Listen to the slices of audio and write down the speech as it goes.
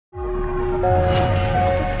Last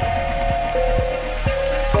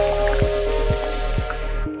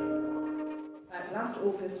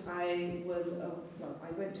August, I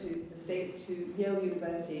went to the States, to Yale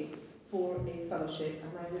University for a fellowship,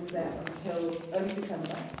 and I was there until early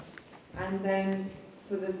December. And then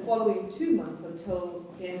for the following 2 months,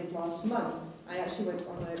 until the end of last month, I actually went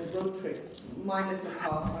on a road trip, minus a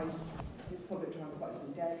car. I used public transport, it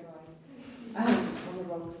was dead right, on the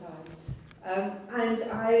wrong side. And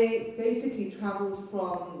I basically travelled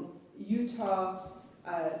from Utah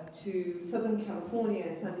to Southern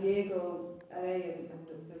California, San Diego, LA, and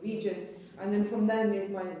the region, and then from there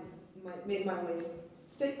made my way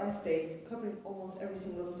state by state, covering almost every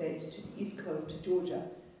single state, to the East Coast, to Georgia,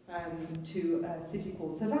 to a city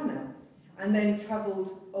called Savannah, and then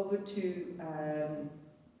travelled over to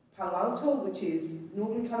Palo Alto, which is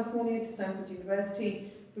Northern California, to Stanford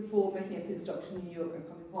University, before making a pit stop to New York and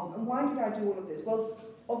coming home. And why did I do all of this? Well,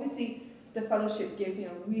 obviously, the fellowship gave me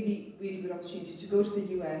a really, really good opportunity to go to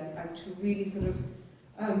the US and to really sort of,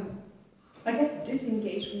 I guess,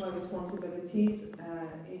 disengage from my responsibilities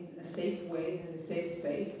in a safe way, in a safe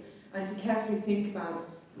space, and to carefully think about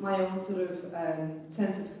my own sort of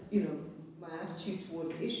sense of, my attitude towards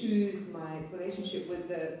issues, my relationship with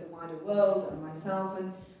the wider world and myself,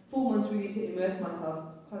 and 4 months really to immerse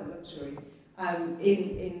myself, quite a luxury,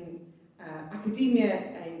 in academia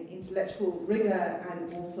and intellectual rigor,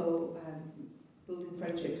 and also building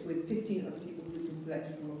friendships with 15 other people who've been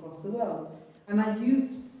selected from across the world. And I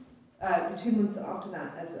used the 2 months after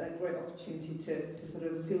that as a great opportunity to sort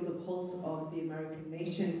of feel the pulse of the American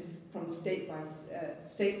nation from state by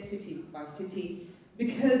state, city by city,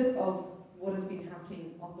 because of what has been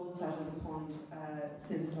happening on both sides of the pond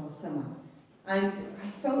since last summer. And I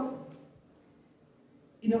felt,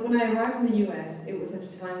 when I arrived in the US, it was at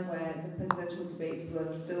a time where the presidential debates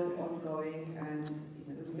were still ongoing, and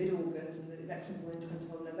it was mid-August and the elections went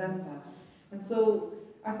until November. And so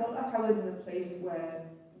I felt like I was in a place where,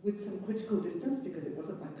 with some critical distance, because it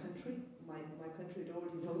wasn't my country, my country had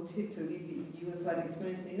already voted to leave the EU, and so I'd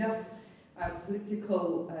experienced enough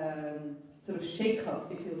political sort of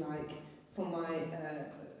shake-up, if you like,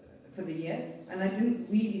 for the year, and I didn't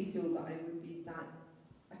really feel that I would be that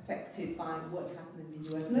affected by what happened in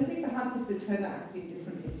the US. And I think perhaps if the turnout had been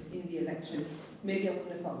different in the election, maybe I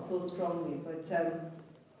wouldn't have felt so strongly, but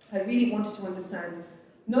I really wanted to understand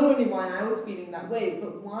not only why I was feeling that way,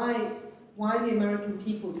 but why the American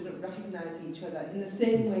people didn't recognise each other in the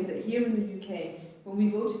same way that here in the UK, when we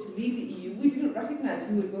voted to leave the EU, we didn't recognise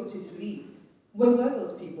who had voted to leave. Where were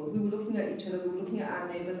those people? We were looking at each other, we were looking at our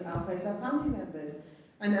neighbours, our friends, our family members,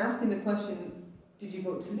 and asking the question, did you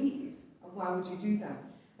vote to leave? And why would you do that?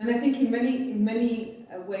 And I think in many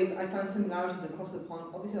ways I found similarities across the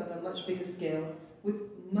pond, obviously on a much bigger scale, with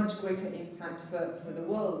much greater impact for the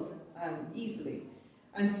world, easily.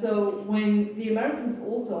 And so when the Americans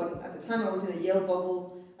also, at the time I was in a Yale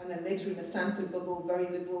bubble, and then later in a Stanford bubble, very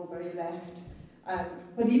liberal, very left,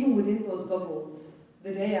 but even within those bubbles,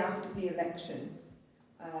 the day after the election,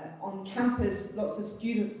 on campus, lots of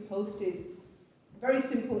students posted very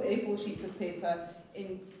simple A4 sheets of paper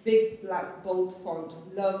in big black bold font,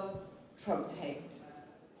 "Love Trump's hate."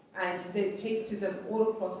 And they pasted them all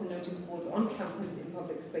across the notice boards on campus in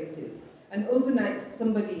public spaces. And overnight,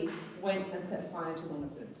 somebody went and set fire to one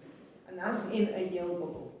of them. And that's in a Yale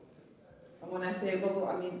bubble. And when I say a bubble,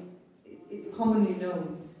 I mean, it's commonly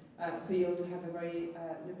known for Yale to have a very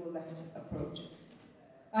liberal left approach.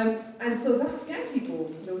 And so that scared people.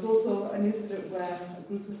 There was also an incident where a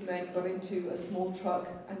group of men got into a small truck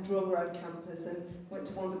and drove around campus and went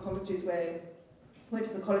to one of the colleges went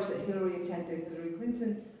to the college that Hillary attended, Hillary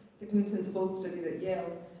Clinton. The Clintons both studied at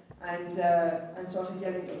Yale, and started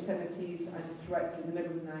yelling obscenities and threats in the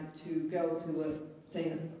middle of the night to girls who were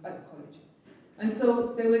staying at the college. And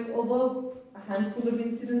so there were, although a handful of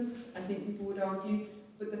incidents, I think people would argue,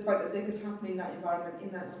 but the fact that they could happen in that environment,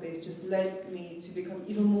 in that space, just led me to become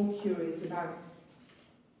even more curious about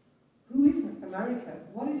who is America?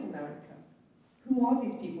 What is America? Who are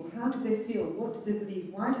these people? How do they feel? What do they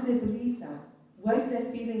believe? Why do they believe that? Where do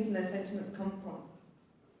their feelings and their sentiments come from?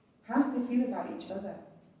 How do they feel about each other?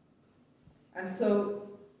 And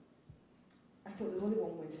so I thought there's only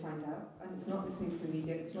one way to find out, and it's not listening to the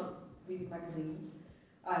media, it's not reading magazines,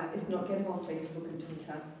 it's not getting on Facebook and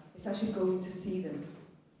Twitter, it's actually going to see them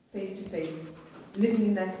face to face, living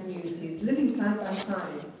in their communities, living side by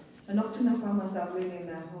side, and often I found myself living in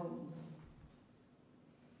their homes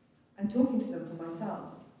and talking to them for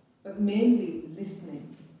myself, but mainly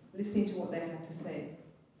listening to what they had to say.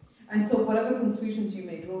 And so whatever conclusions you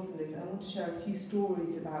may draw from this, I want to share a few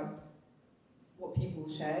stories about what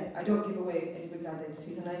people shared. I don't give away anybody's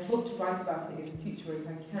identities, and I hope to write about it in the future if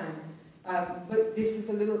I can. But this is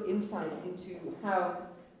a little insight into how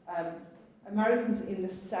Americans in the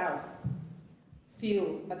South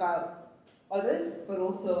feel about others, but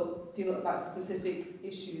also feel about specific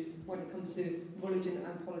issues when it comes to religion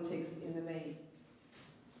and politics in the main.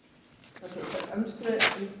 Okay, so I'm just going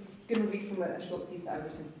to read from a short piece that I've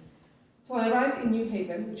written. So I arrived in New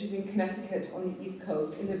Haven, which is in Connecticut on the East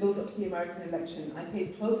Coast, in the build-up to the American election. I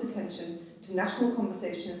paid close attention to national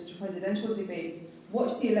conversations, to presidential debates,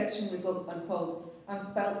 watched the election results unfold,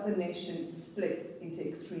 and felt the nation split into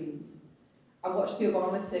extremes. I watched the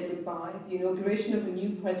Obamas say goodbye, the inauguration of a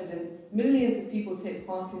new president, millions of people take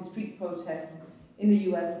part in street protests in the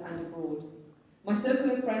US and abroad. My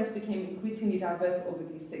circle of friends became increasingly diverse over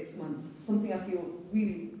these 6 months, something I feel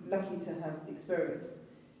really lucky to have experienced.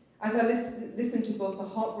 As I listened to both the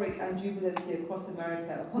heartbreak and jubilancy across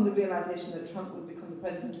America upon the realization that Trump would become the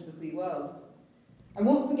president of the free world, I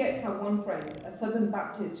won't forget how one friend, a Southern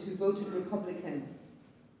Baptist who voted Republican,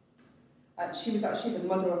 she was actually the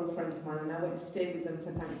mother of a friend of mine, and I went to stay with them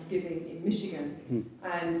for Thanksgiving in Michigan,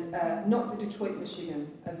 and not the Detroit,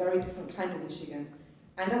 Michigan, a very different kind of Michigan.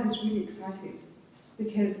 And I was really excited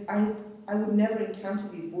because I would never encounter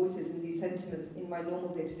these voices and these sentiments in my normal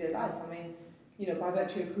day-to-day life. I mean, you know, by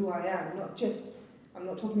virtue of who I am, I'm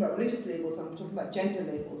not talking about religious labels, I'm talking about gender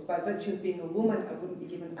labels. By virtue of being a woman, I wouldn't be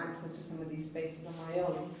given access to some of these spaces on my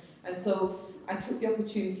own. And so I took the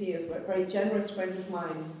opportunity of a very generous friend of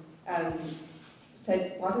mine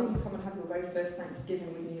said, why don't you come and have your very first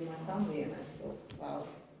Thanksgiving with me and my family? And I thought, well,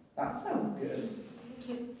 that sounds good.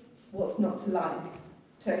 What's not to like?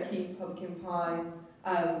 Turkey, pumpkin pie.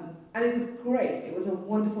 And it was great. It was a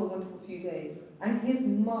wonderful, wonderful few days. And his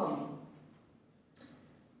mum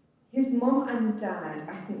and dad,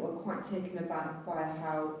 I think, were quite taken aback by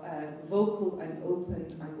how vocal and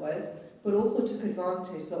open I was, but also took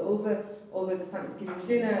advantage. So over the Thanksgiving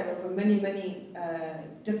dinner and over many, many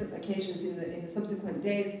different occasions in the subsequent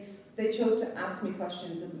days, they chose to ask me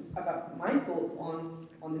questions about my thoughts on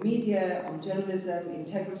the media, on journalism,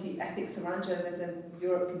 integrity, ethics around journalism,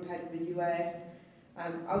 Europe compared to the US.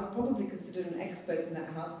 I was probably considered an expert in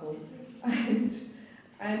that household.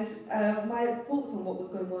 And my thoughts on what was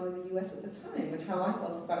going on in the US at the time and how I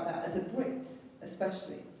felt about that as a Brit,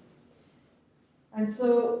 especially. And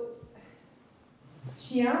so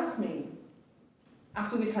she asked me,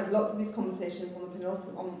 after we'd had lots of these conversations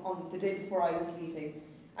on the day before I was leaving,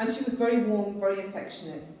 and she was very warm, very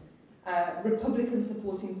affectionate, Republican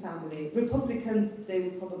supporting family. Republicans, they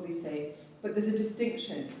would probably say, but there's a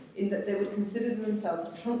distinction in that they would consider themselves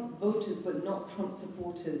Trump voters but not Trump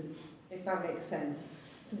supporters, if that makes sense.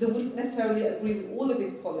 So they wouldn't necessarily agree with all of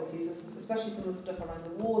his policies, especially some of the stuff around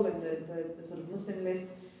the wall and the sort of Muslim list,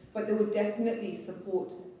 but they would definitely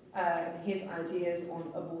support his ideas on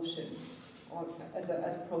abortion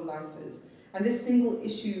as pro-lifers. And this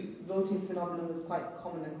single-issue voting phenomenon was quite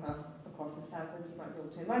common across the South, as you might be able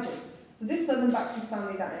to imagine. So this Southern Baptist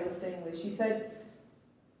family that I was staying with, she said,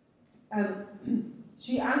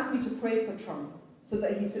 she asked me to pray for Trump so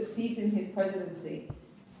that he succeeds in his presidency.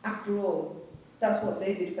 After all, that's what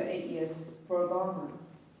they did for 8 years for Obama.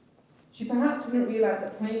 She perhaps didn't realize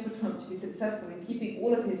that praying for Trump to be successful in keeping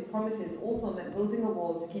all of his promises also meant building a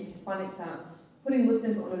wall to keep Hispanics out, putting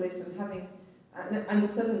Muslims on a list and the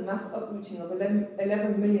sudden mass uprooting of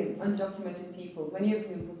 11 million undocumented people, many of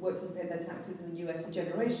whom have worked and paid their taxes in the US for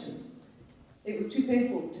generations. It was too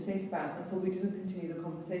painful to think about, and so we didn't continue the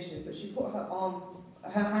conversation, but she put her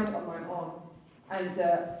hand on my arm, and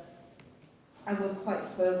I was quite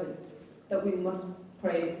fervent that we must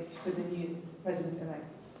pray for the new president-elect.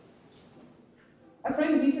 A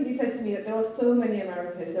friend recently said to me that there are so many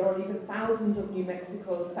Americas, there are even thousands of New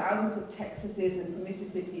Mexicos, thousands of Texases and some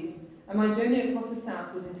Mississippis, and my journey across the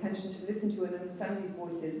South was intention to listen to and understand these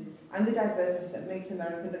voices and the diversity that makes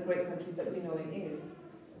America the great country that we know it is.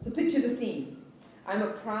 So picture the scene. I'm a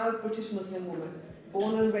proud British Muslim woman,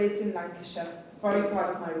 born and raised in Lancashire, very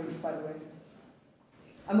proud of my roots, by the way.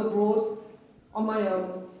 I'm abroad, on my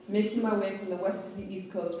own, making my way from the west to the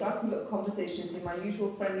east coast, striking up conversations in my usual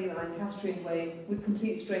friendly Lancastrian way with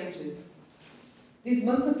complete strangers. These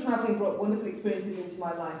months of travelling brought wonderful experiences into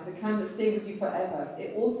my life, the kind that stay with you forever.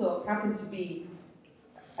 It also happened to be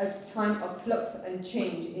a time of flux and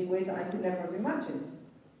change in ways that I could never have imagined.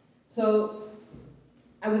 So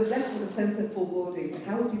I was left with a sense of foreboding.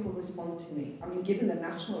 How would people respond to me? I mean, given the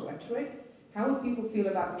national rhetoric, how would people feel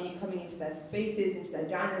about me coming into their spaces, into their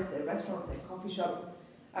diners, their restaurants, their coffee shops,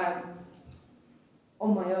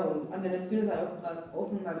 on my own? And then as soon as I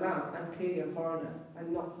open my mouth, I'm clearly a foreigner.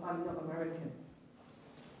 I'm not American.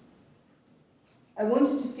 I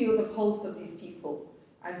wanted to feel the pulse of these people,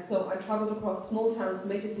 and so I travelled across small towns,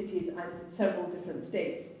 major cities, and several different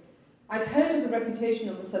states. I'd heard of the reputation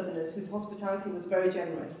of the Southerners, whose hospitality was very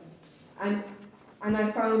generous, and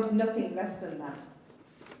I found nothing less than that.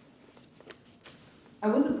 I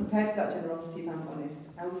wasn't prepared for that generosity, if I'm honest.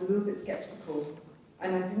 I was a little bit sceptical,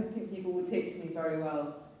 and I didn't think people would take to me very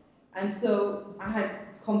well. And so I had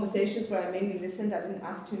conversations where I mainly listened. I didn't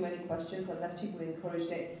ask too many questions unless people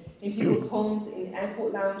encouraged it. In people's homes, in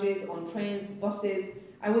airport lounges, on trains, buses.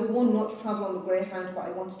 I was warned not to travel on the Greyhound, but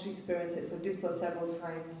I wanted to experience it, so I did so several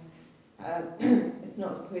times. It's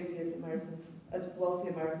not as crazy as wealthy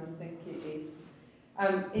Americans think it is.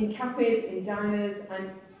 In cafes, in diners,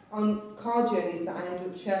 and on car journeys that I ended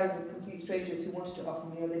up sharing with complete strangers who wanted to offer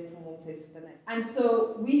me a lift from one place to the next. And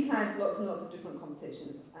so we had lots and lots of different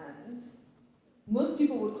conversations, and most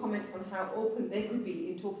people would comment on how open they could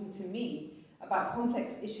be in talking to me about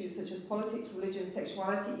complex issues such as politics, religion,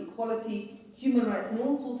 sexuality, equality, human rights, and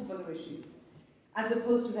all sorts of other issues, as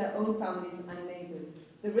opposed to their own families and neighbours.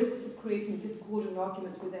 The risks of creating discord and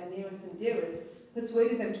arguments with their nearest and dearest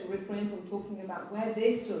persuaded them to refrain from talking about where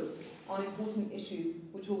they stood on important issues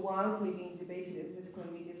which were wildly being debated in political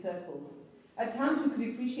and media circles. At times we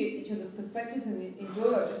could appreciate each other's perspectives and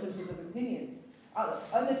enjoy our differences of opinion.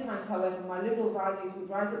 Other times, however, my liberal values would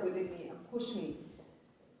rise up within me and push me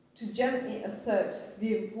to gently assert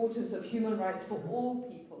the importance of human rights for all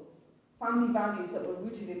people, family values that were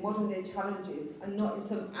rooted in modern-day challenges and not in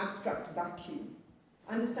some abstract vacuum.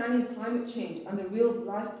 Understanding climate change and the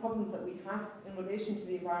real-life problems that we have in relation to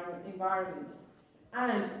the environment,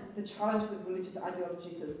 and the challenge with religious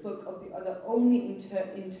ideologies that spoke of the other only in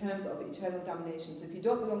terms of eternal damnation. So if you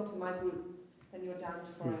don't belong to my group, then you're damned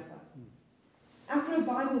forever. After a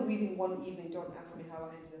Bible reading one evening, don't ask me how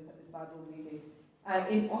I ended up at this Bible reading,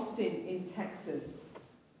 in Austin, in Texas,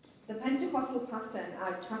 the Pentecostal pastor and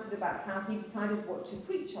I chatted about how he decided what to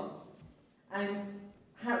preach on, and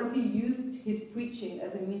how he used his preaching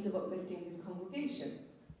as a means of uplifting his congregation.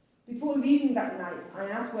 Before leaving that night, I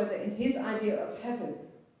asked whether in his idea of heaven,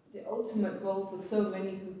 the ultimate goal for so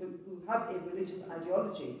many who have a religious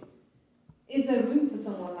ideology, is there room for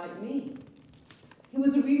someone like me? He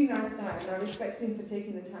was a really nice guy, and I respected him for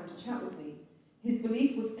taking the time to chat with me. His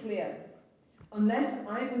belief was clear. Unless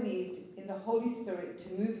I believed in the Holy Spirit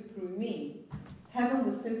to move through me, heaven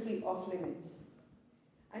was simply off limits.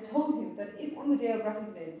 I told him that if on the day of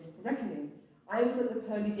reckoning, I was at the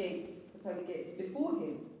pearly gates before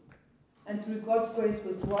him, and through God's grace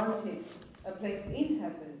was granted a place in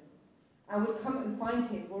heaven, I would come and find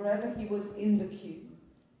him wherever he was in the queue,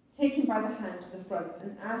 take him by the hand to the front,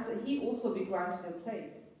 and ask that he also be granted a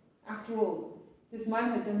place. After all, this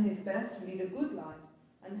man had done his best to lead a good life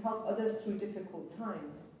and help others through difficult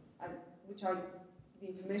times, the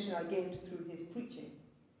information I gained through his preaching.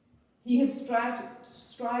 He had strived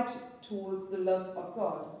towards the love of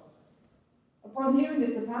God. Upon hearing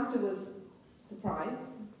this, the pastor was surprised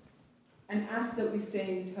and asked that we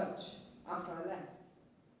stay in touch after I left.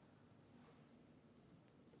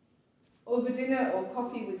 Over dinner or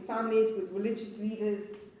coffee with families, with religious leaders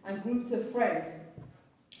and groups of friends,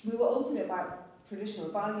 we were open about traditional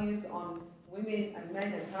values on women and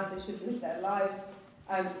men and how they should live their lives.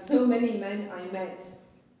 So many men I met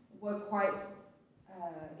were quite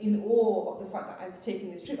in awe of the fact that I was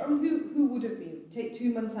taking this trip. I mean, who wouldn't be? Take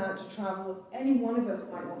 2 months out to travel. Any one of us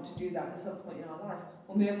might want to do that at some point in our life,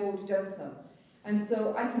 or may have already done so. And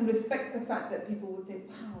so I can respect the fact that people would think,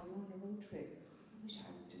 wow, you're on a road trip. I wish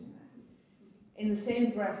I was doing that. In the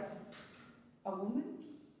same breath, a woman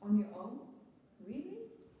on your own? Really?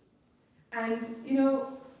 And, you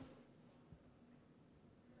know,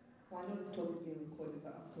 well, I know this talk is being recorded,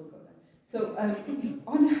 but I'll still go there. So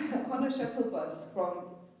on a shuttle bus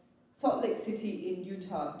from Salt Lake City in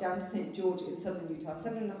Utah down to St. George in southern Utah,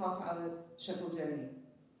 7.5-hour shuttle journey,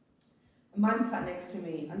 a man sat next to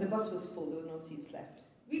me, and the bus was full, there were no seats left.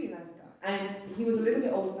 Really nice guy. And he was a little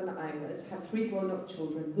bit older than I was, had 3 grown-up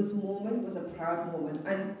children, was Mormon, was a proud Mormon.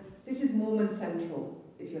 And this is Mormon Central,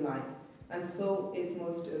 if you like, and so is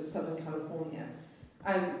most of Southern California.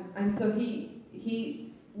 And so we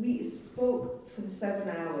spoke for 7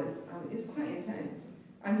 hours. It was quite intense.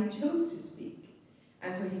 And he chose to speak.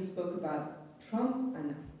 And so he spoke about Trump,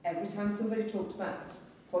 and every time somebody talked about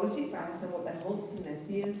politics, I asked them what their hopes and their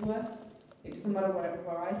fears were. It doesn't matter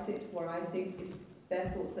where I sit, where I think it's their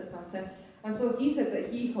thoughts that matter. And so he said that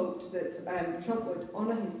he hoped that Trump would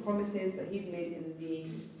honour his promises that he'd made in the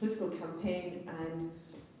political campaign, and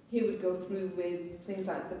he would go through with things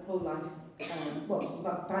like the pro-life,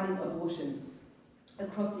 banning abortion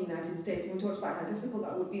across the United States. And we talked about how difficult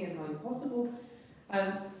that would be and how impossible.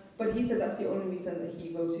 But he said that's the only reason that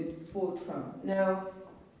he voted for Trump. Now,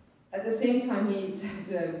 at the same time, he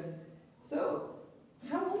said, so,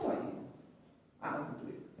 how old are you? Out of the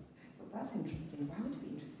blue. I thought, that's interesting. Why would he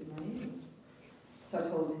be interested in my age? So I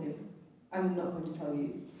told him, I'm not going to tell you.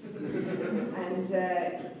 And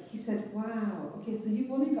he said, wow, okay, so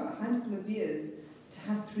you've only got a handful of years to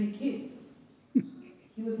have 3 kids.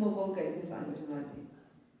 He was more vulgar in his language than I did.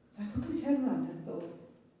 So I quickly turned around and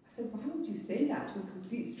I said, why would you say that to a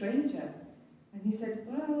complete stranger? And he said,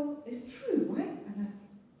 well, it's true, right? And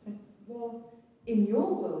I said, well, in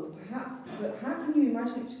your world, perhaps, but how can you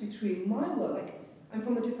imagine it to be true in my world? Like, I'm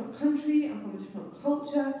from a different country, I'm from a different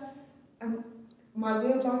culture, and my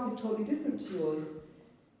way of life is totally different to yours.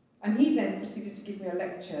 And he then proceeded to give me a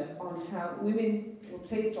lecture on how women were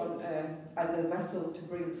placed on earth as a vessel to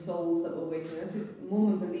bring souls that were waiting. This is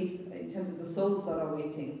Mormon belief in terms of the souls that are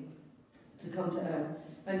waiting to come to earth,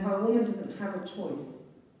 and how a woman doesn't have a choice,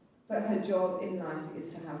 but her job in life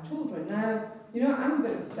is to have children. Now, you know, I'm a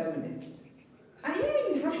bit of a feminist. And you don't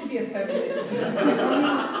even have to be a feminist.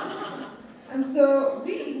 And so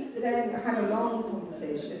we then had a long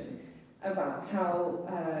conversation about how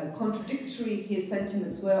contradictory his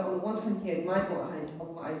sentiments were. On the one hand, he admired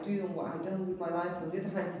what I do and what I'd done with my life, and on the other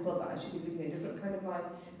hand, he felt that I should be living a different kind of life,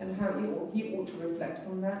 and how he ought to reflect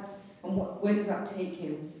on that, and where does that take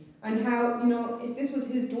him. And how, you know, if this was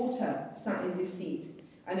his daughter sat in this seat,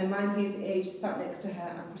 and a man his age sat next to her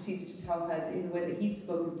and proceeded to tell her in the way that he'd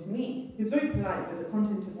spoken to me, he was very polite with the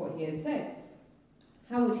content of what he had said,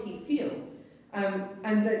 how would he feel?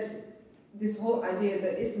 And that this whole idea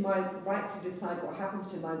that it's my right to decide what happens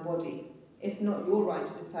to my body, it's not your right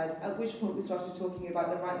to decide, at which point we started talking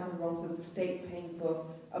about the rights and wrongs of the state paying for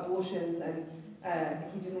abortions, and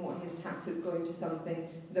he didn't want his taxes going to something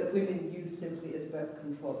that women use simply as birth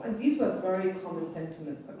control. And these were very common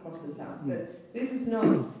sentiments across the South, that this is not,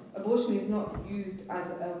 abortion is not used as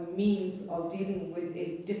a means of dealing with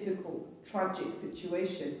a difficult, tragic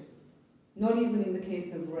situation, not even in the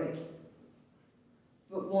case of rape.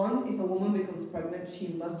 But one, if a woman becomes pregnant, she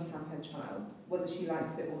must have her child, whether she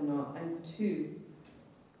likes it or not. And 2,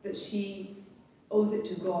 that she owes it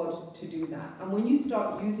to God to do that. And when you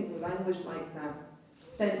start using language like that,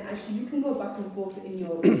 then actually you can go back and forth in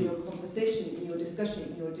your conversation, in your discussion,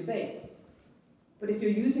 in your debate. But if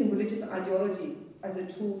you're using religious ideology as a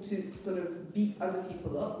tool to sort of beat other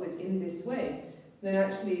people up with in this way, then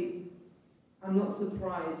actually I'm not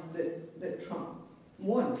surprised that Trump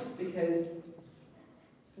won, because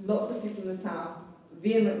lots of people in the South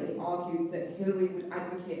vehemently argued that Hillary would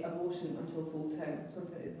advocate abortion until full term,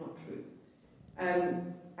 something that is not true.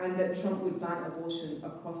 And that Trump would ban abortion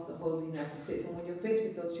across the whole of the United States. And when you're faced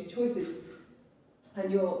with those 2 choices,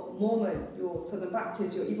 and you're Mormon, you're Southern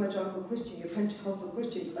Baptist, you're Evangelical Christian, you're Pentecostal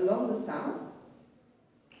Christian, along the South,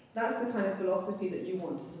 that's the kind of philosophy that you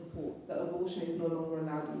want to support, that abortion is no longer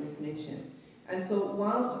allowed in this nation. And so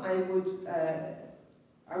whilst I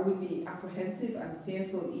would be apprehensive and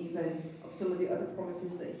fearful even of some of the other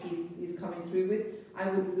promises that he's coming through with, I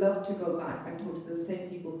would love to go back and talk to the same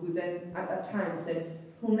people who then, at that time, said,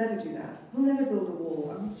 he'll never do that. He'll never build a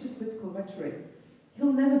wall. I mean, it's just political rhetoric.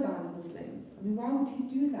 He'll never ban Muslims. I mean, why would he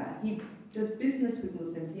do that? He does business with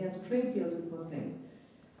Muslims. He has trade deals with Muslims.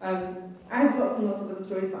 I have lots and lots of other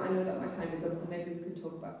stories, but I know that my time is up, and maybe we could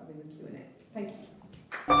talk about them in the Q&A. Thank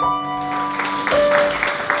you.